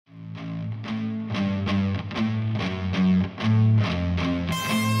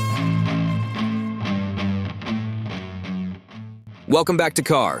Welcome back to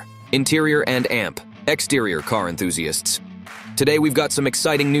Car, Interior and Amp, Exterior car enthusiasts. Today we've got some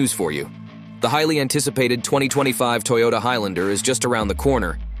exciting news for you. The highly anticipated 2025 Toyota Highlander is just around the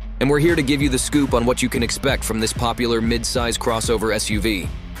corner, and we're here to give you the scoop on what you can expect from this popular mid-size crossover SUV.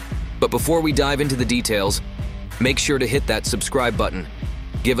 But before we dive into the details, make sure to hit that subscribe button,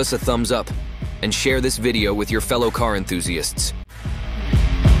 give us a thumbs up, and share this video with your fellow car enthusiasts.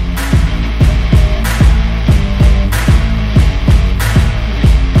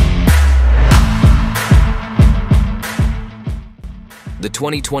 The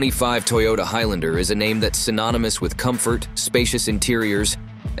 2025 Toyota Highlander is a name that's synonymous with comfort, spacious interiors,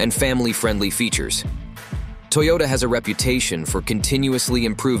 and family-friendly features. Toyota has a reputation for continuously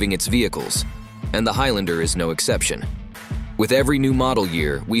improving its vehicles, and the Highlander is no exception. With every new model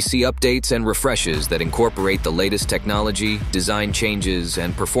year, we see updates and refreshes that incorporate the latest technology, design changes,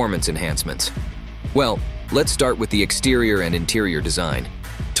 and performance enhancements. Well, let's start with the exterior and interior design.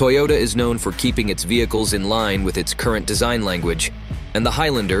 Toyota is known for keeping its vehicles in line with its current design language, and the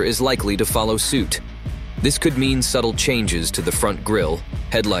Highlander is likely to follow suit. This could mean subtle changes to the front grille,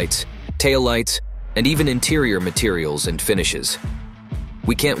 headlights, taillights, and even interior materials and finishes.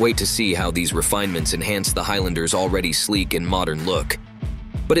 We can't wait to see how these refinements enhance the Highlander's already sleek and modern look.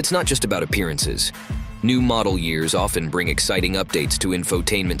 But it's not just about appearances. New model years often bring exciting updates to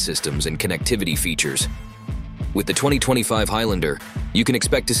infotainment systems and connectivity features. With the 2025 Highlander, you can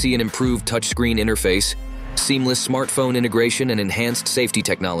expect to see an improved touchscreen interface, seamless smartphone integration, and enhanced safety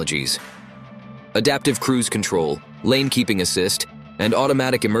technologies. Adaptive cruise control, lane keeping assist, and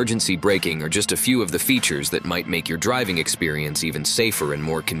automatic emergency braking are just a few of the features that might make your driving experience even safer and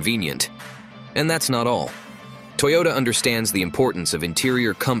more convenient. And that's not all. Toyota understands the importance of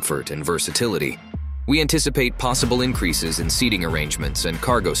interior comfort and versatility. We anticipate possible increases in seating arrangements and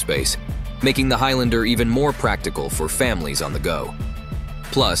cargo space, making the Highlander even more practical for families on the go.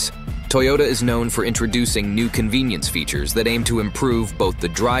 Plus, Toyota is known for introducing new convenience features that aim to improve both the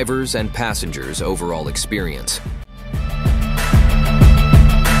driver's and passenger's overall experience.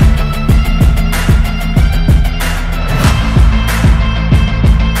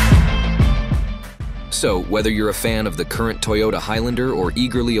 So, whether you're a fan of the current Toyota Highlander or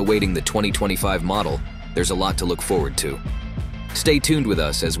eagerly awaiting the 2025 model, there's a lot to look forward to. Stay tuned with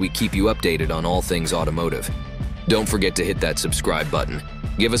us as we keep you updated on all things automotive. Don't forget to hit that subscribe button.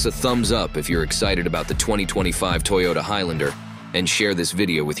 Give us a thumbs up if you're excited about the 2025 Toyota Highlander, and share this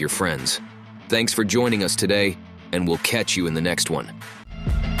video with your friends. Thanks for joining us today, and we'll catch you in the next one.